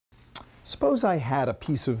Suppose I had a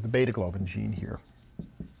piece of the beta globin gene here.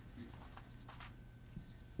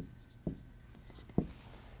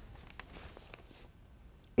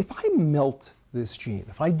 If I melt this gene,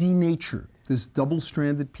 if I denature this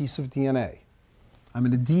double-stranded piece of DNA, I'm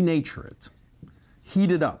going to denature it,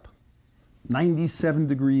 heat it up, 97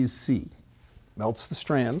 degrees C, melts the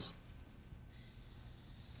strands.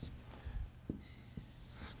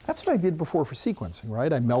 That's what I did before for sequencing,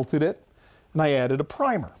 right? I melted it, and I added a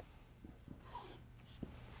primer.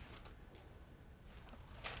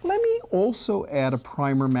 Let me also add a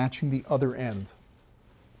primer matching the other end.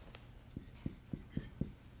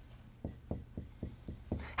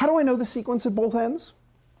 How do I know the sequence at both ends?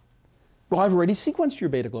 Well, I've already sequenced your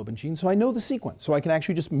beta globin gene, so I know the sequence. So I can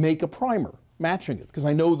actually just make a primer matching it, because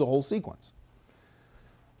I know the whole sequence.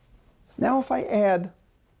 Now if I add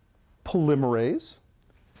polymerase,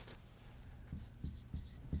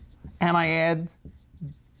 and I add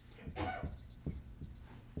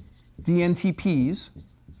DNTPs,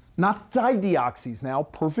 not dideoxys now,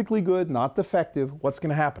 perfectly good, not defective, what's going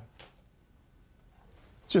to happen?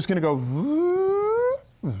 It's just going to go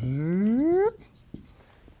and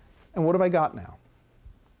what have I got now?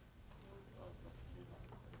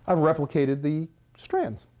 I've replicated the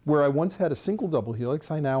strands. Where I once had a single double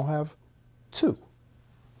helix, I now have two.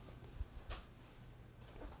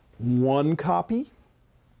 One copy,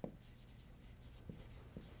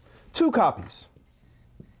 two copies.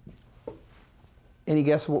 Any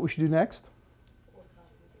guess of what we should do next?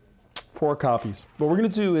 4 copies. What we're going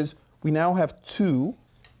to do is we now have 2.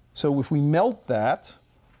 So if we melt that,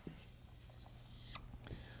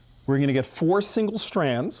 we're going to get 4 single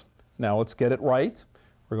strands. Now let's get it right.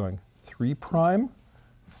 We're going 3 prime,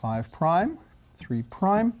 5 prime, 3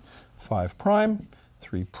 prime, 5 prime,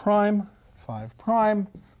 3 prime, 5 prime,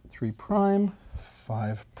 3 prime,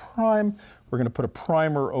 5 prime. We're going to put a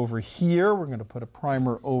primer over here. We're going to put a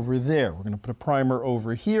primer over there. We're going to put a primer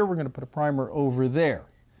over here. We're going to put a primer over there.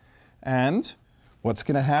 And what's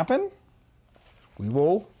going to happen? We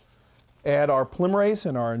will add our polymerase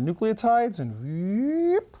and our nucleotides and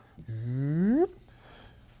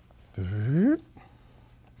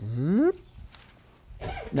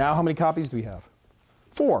now how many copies do we have?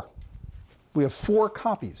 4. We have 4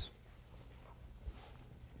 copies.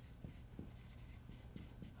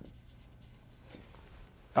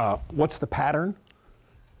 What's the pattern?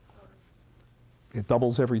 It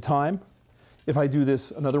doubles every time. If I do this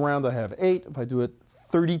another round, I have 8. If I do it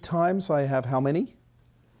 30 times, I have how many?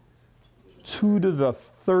 2 to the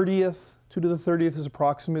 30th. 2 to the 30th is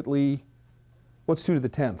approximately, what's 2 to the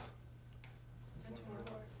 10th?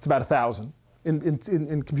 It's about 1,000.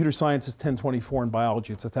 In computer science, it's 1024. In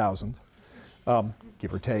biology, it's 1,000.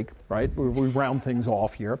 Give or take, right? We round things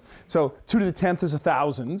off here. So 2 to the 10th is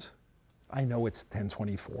 1,000. I know it's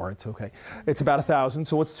 1024, it's okay. It's about 1,000,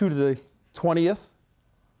 so what's 2 to the 20th?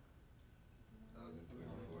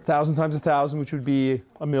 1,000 times 1,000, which would be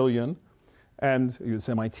 1,000,000. And it's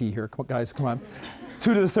MIT here, come on, guys, come on.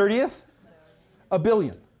 2 to the 30th? 1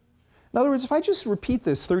 billion. In other words, if I just repeat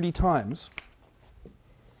this 30 times,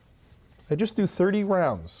 I just do 30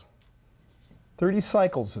 rounds, 30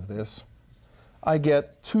 cycles of this, I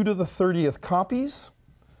get 2 to the 30th copies,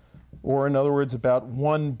 or in other words, about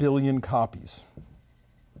 1 billion copies.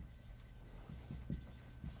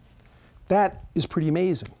 That is pretty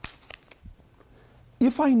amazing.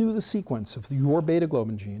 If I knew the sequence of your beta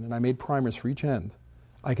globin gene and I made primers for each end,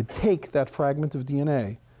 I could take that fragment of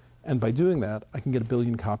DNA, and by doing that, I can get 1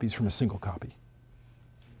 billion copies from a single copy.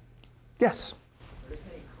 Yes? There isn't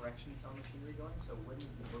any correction cell machinery going, so wouldn't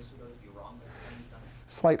most of those be wrong by the time you've done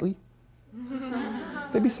it? Slightly.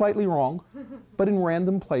 They'd be slightly wrong, but in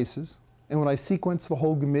random places. And when I sequence the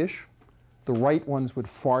whole gemisch, the right ones would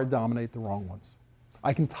far dominate the wrong ones.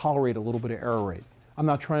 I can tolerate a little bit of error rate. I'm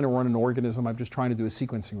not trying to run an organism, I'm just trying to do a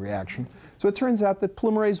sequencing reaction. So it turns out that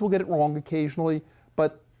polymerase will get it wrong occasionally,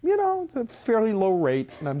 but you know, it's a fairly low rate,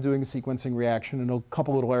 and I'm doing a sequencing reaction, and a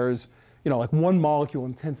couple little errors, you know, like 1 molecule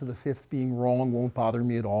in 10 to the 5th being wrong won't bother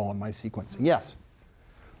me at all in my sequencing. Yes?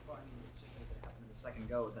 Well, I mean, it's just that if it happened in the second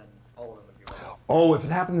go, then all of them would be wrong. Oh, if it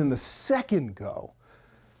happened in the second go,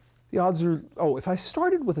 the odds are, oh, if I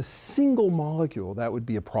started with a single molecule, that would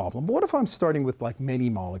be a problem. But what if I'm starting with like many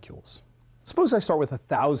molecules? Suppose I start with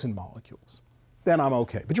 1,000 molecules. Then I'm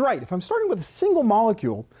okay. But you're right, if I'm starting with a single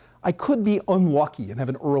molecule, I could be unlucky and have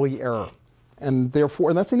an early error. And therefore,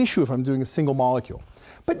 and that's an issue if I'm doing a single molecule.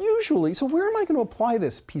 But usually, so where am I going to apply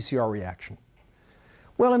this PCR reaction?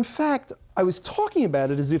 Well, in fact, I was talking about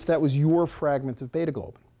it as if that was your fragment of beta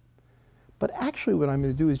globin. But actually what I'm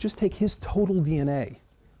going to do is just take his total DNA.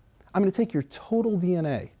 I'm going to take your total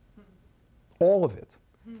DNA, all of it,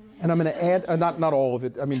 And I'm going to add, not all of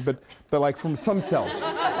it, I mean, but like from some cells.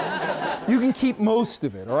 You can keep most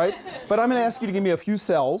of it, all right? But I'm going to ask you to give me a few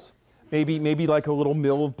cells, maybe like a little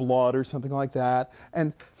mill of blood or something like that.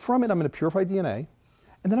 And from it, I'm going to purify DNA.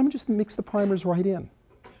 And then I'm just going to mix the primers right in.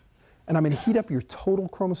 And I'm going to heat up your total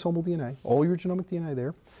chromosomal DNA, all your genomic DNA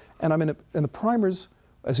there. And and the primers,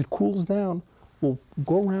 as it cools down, will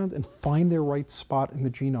go around and find their right spot in the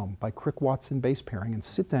genome by Crick-Watson base pairing and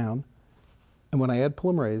sit down. And when I add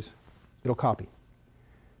polymerase, it'll copy.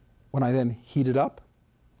 When I then heat it up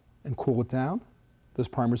and cool it down, those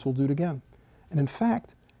primers will do it again. And in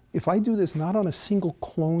fact, if I do this not on a single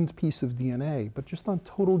cloned piece of DNA, but just on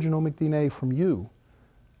total genomic DNA from you,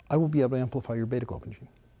 I will be able to amplify your beta-globin gene.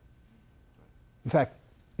 In fact,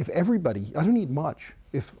 if everybody, I don't need much,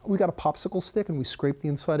 if we got a popsicle stick and we scrape the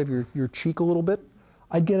inside of your cheek a little bit,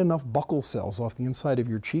 I'd get enough buccal cells off the inside of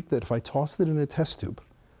your cheek that if I tossed it in a test tube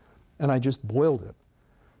and I just boiled it,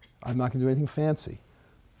 I'm not going to do anything fancy.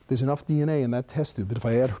 There's enough DNA in that test tube that if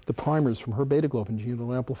I add the primers from her beta-globin gene,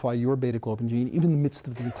 it'll amplify your beta-globin gene, even in the midst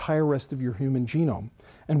of the entire rest of your human genome.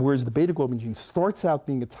 And whereas the beta-globin gene starts out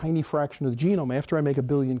being a tiny fraction of the genome, after I make 1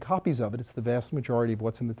 billion copies of it, it's the vast majority of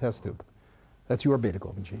what's in the test tube. That's your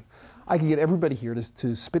beta-globin gene. I can get everybody here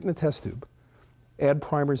to spit in a test tube, add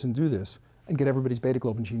primers and do this, and get everybody's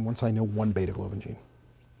beta-globin gene once I know one beta-globin gene.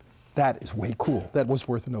 That is way cool. That was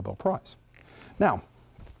worth a Nobel Prize. Now,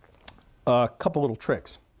 a couple little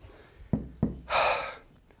tricks.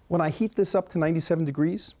 When I heat this up to 97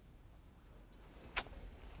 degrees,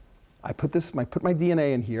 I put my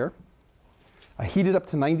DNA in here. I heat it up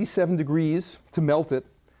to 97 degrees to melt it.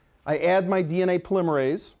 I add my DNA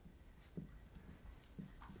polymerase.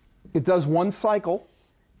 It does one cycle.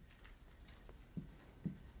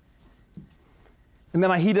 And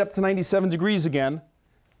then I heat it up to 97 degrees again,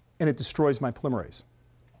 and it destroys my polymerase.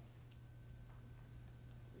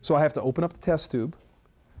 So I have to open up the test tube,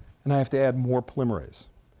 and I have to add more polymerase.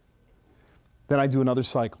 Then I do another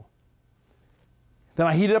cycle. Then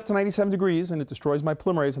I heat it up to 97 degrees, and it destroys my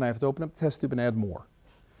polymerase, and I have to open up the test tube and add more.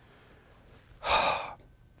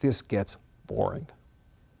 This gets boring.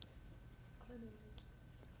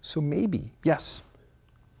 So maybe, yes?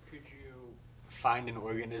 Could you find an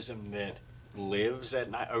organism that lives at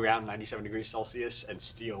around 97 degrees Celsius and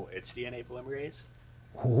steal its DNA polymerase?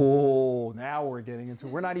 Oh, now we're getting into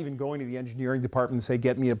it. We're not even going to the engineering department and say,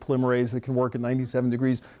 get me a polymerase that can work at 97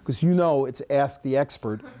 degrees, because you know it's ask the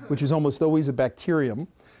expert, which is almost always a bacterium.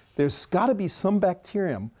 There's got to be some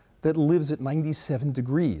bacterium that lives at 97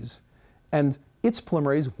 degrees, and its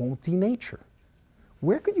polymerase won't denature.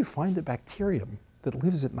 Where could you find a bacterium that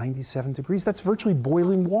lives at 97 degrees? That's virtually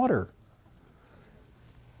boiling water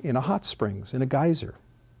in a hot springs, in a geyser.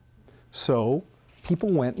 So people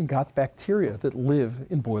went and got bacteria that live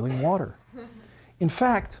in boiling water. In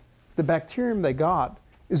fact, the bacterium they got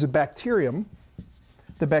is a bacterium,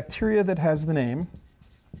 the bacteria that has the name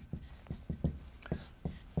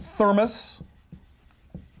Thermus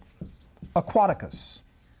aquaticus.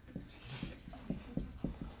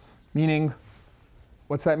 Meaning,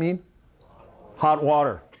 what's that mean? Hot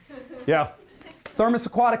water. Yeah. Thermus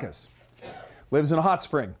aquaticus. Lives in a hot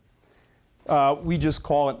spring. We just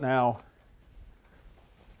call it now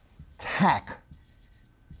TAQ.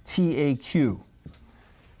 T-A-Q.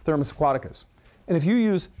 Thermus aquaticus. And if you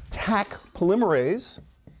use TAQ polymerase,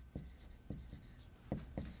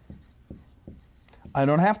 I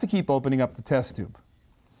don't have to keep opening up the test tube,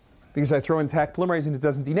 because I throw in TAQ polymerase and it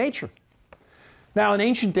doesn't denature. Now, in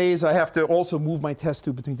ancient days, I have to also move my test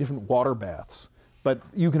tube between different water baths. But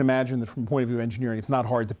you can imagine that from the point of view of engineering, it's not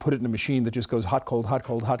hard to put it in a machine that just goes hot, cold, hot,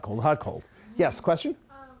 cold, hot, cold, hot, cold. Yes, question?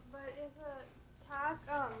 But if a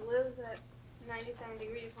TAQ lives at 97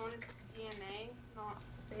 degrees, won't its DNA not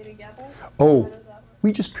stay together? Oh, How does that work?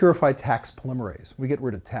 we just purify TAQ's polymerase. We get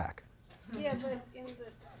rid of TAQ. Yeah, but in the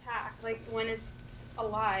TAQ, like when it's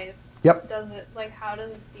alive, Yep. does it, like, how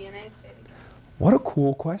does its DNA stay together? What a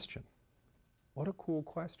cool question. What a cool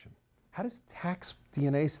question. How does TAQ's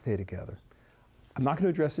DNA stay together? I'm not going to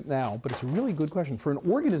address it now, but it's a really good question. For an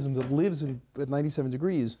organism that lives at 97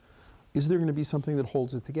 degrees, is there going to be something that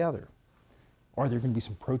holds it together? Are there going to be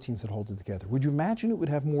some proteins that hold it together? Would you imagine it would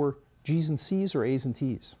have more G's and C's or A's and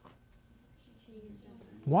T's?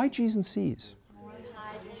 Why G's and C's?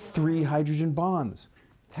 3 hydrogen bonds.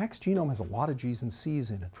 TAQ's genome has a lot of G's and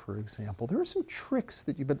C's in it, for example. There are some tricks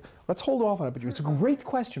that but let's hold off on it. But it's a great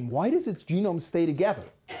question. Why does its genome stay together?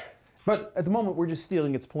 But at the moment, we're just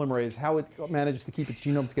stealing its polymerase. How it managed to keep its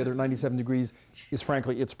genome together at 97 degrees is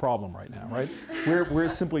frankly its problem right now, right? We're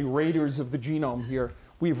simply raiders of the genome here.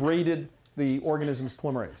 We've raided the organism's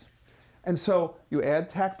polymerase. And so you add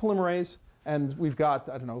TAQ polymerase, and we've got,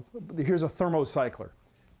 I don't know, here's a thermocycler.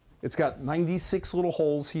 It's got 96 little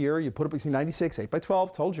holes here. You put it between 96, 8 by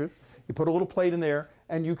 12, told you. You put a little plate in there,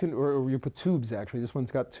 and you can, or you put tubes actually. This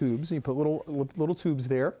one's got tubes, and you put little tubes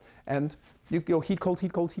there, and you go heat, cold,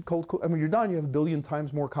 heat, cold, heat, cold, cold. And when you're done, you have a billion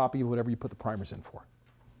times more copy of whatever you put the primers in for.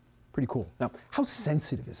 Pretty cool. Now, how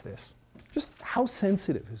sensitive is this? Just how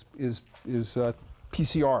sensitive is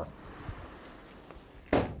PCR?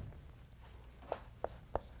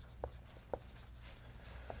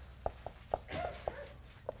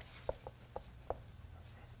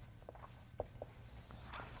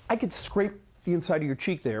 I could scrape the inside of your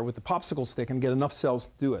cheek there with the popsicle stick and get enough cells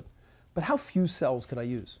to do it. But how few cells could I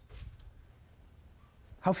use?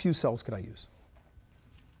 How few cells could I use?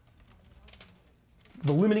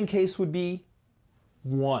 The limiting case would be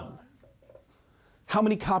 1. How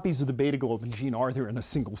many copies of the beta globin gene are there in a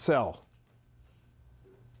single cell?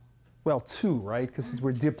 Well, 2, right? Because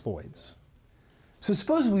we're diploids. So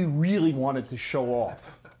suppose we really wanted to show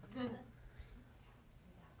off.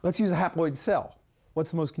 Let's use a haploid cell. What's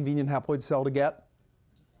the most convenient haploid cell to get?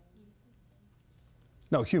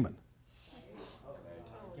 No, human.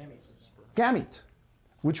 Gamete.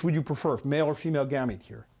 Which would you prefer, male or female gamete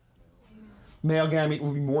here? Male gamete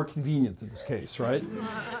would be more convenient in this case, right?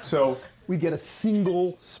 So we get a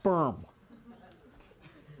single sperm.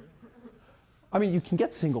 I mean, you can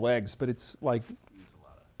get single eggs, but it's like,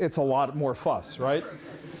 it's a lot more fuss, right?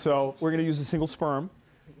 So we're going to use a single sperm.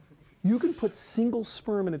 You can put single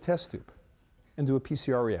sperm in a test tube and do a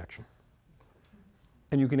PCR reaction.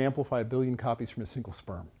 And you can amplify 1 billion copies from a single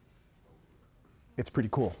sperm. It's pretty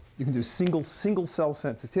cool. You can do single cell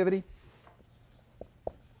sensitivity.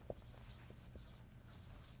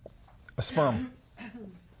 A sperm.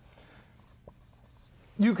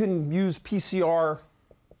 You can use PCR.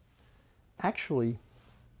 Actually,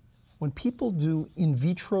 when people do in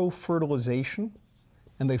vitro fertilization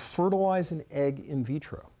and they fertilize an egg in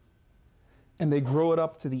vitro and they grow it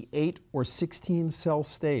up to the 8 or 16 cell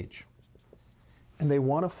stage, and they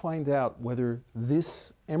want to find out whether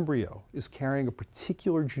this embryo is carrying a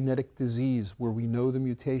particular genetic disease where we know the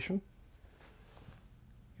mutation,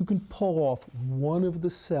 you can pull off one of the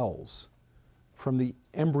cells from the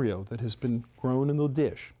embryo that has been grown in the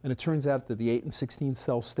dish. And it turns out that the 8 and 16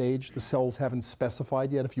 cell stage, the cells haven't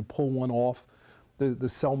specified yet. If you pull one off, the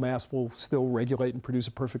cell mass will still regulate and produce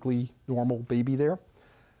a perfectly normal baby there.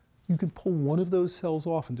 You can pull one of those cells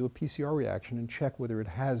off and do a PCR reaction and check whether it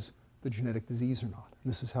has the genetic disease or not.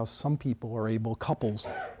 And this is how some people are able, couples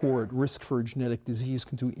who are at risk for a genetic disease,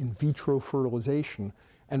 can do in vitro fertilization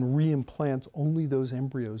and reimplant only those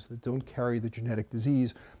embryos that don't carry the genetic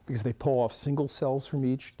disease, because they pull off single cells from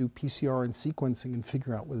each, do PCR and sequencing, and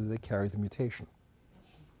figure out whether they carry the mutation.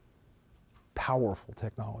 Powerful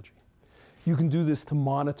technology. You can do this to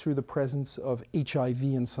monitor the presence of HIV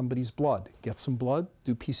in somebody's blood. Get some blood,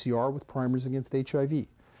 do PCR with primers against HIV.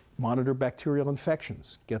 Monitor bacterial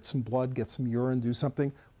infections. Get some blood, get some urine, do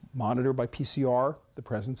something. Monitor by PCR the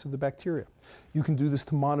presence of the bacteria. You can do this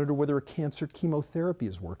to monitor whether a cancer chemotherapy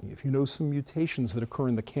is working. If you know some mutations that occur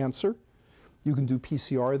in the cancer, you can do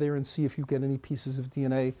PCR there and see if you get any pieces of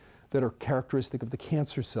DNA that are characteristic of the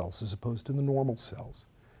cancer cells as opposed to the normal cells.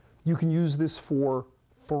 You can use this for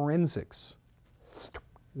forensics.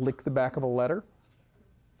 Lick the back of a letter.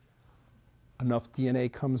 Enough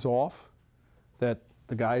DNA comes off that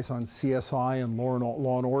the guys on CSI and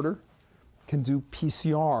Law and Order can do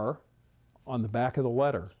PCR on the back of the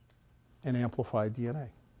letter and amplify DNA.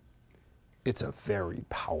 It's a very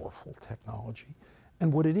powerful technology.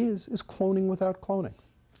 And what it is cloning without cloning.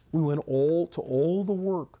 We went to all the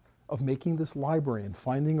work of making this library and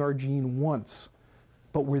finding our gene once,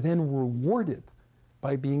 but we're then rewarded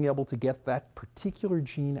by being able to get that particular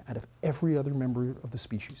gene out of every other member of the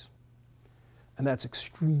species. And that's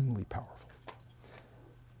extremely powerful.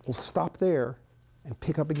 We'll stop there and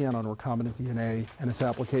pick up again on recombinant DNA and its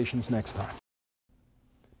applications next time.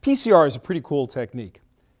 PCR is a pretty cool technique.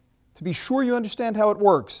 To be sure you understand how it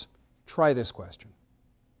works, try this question.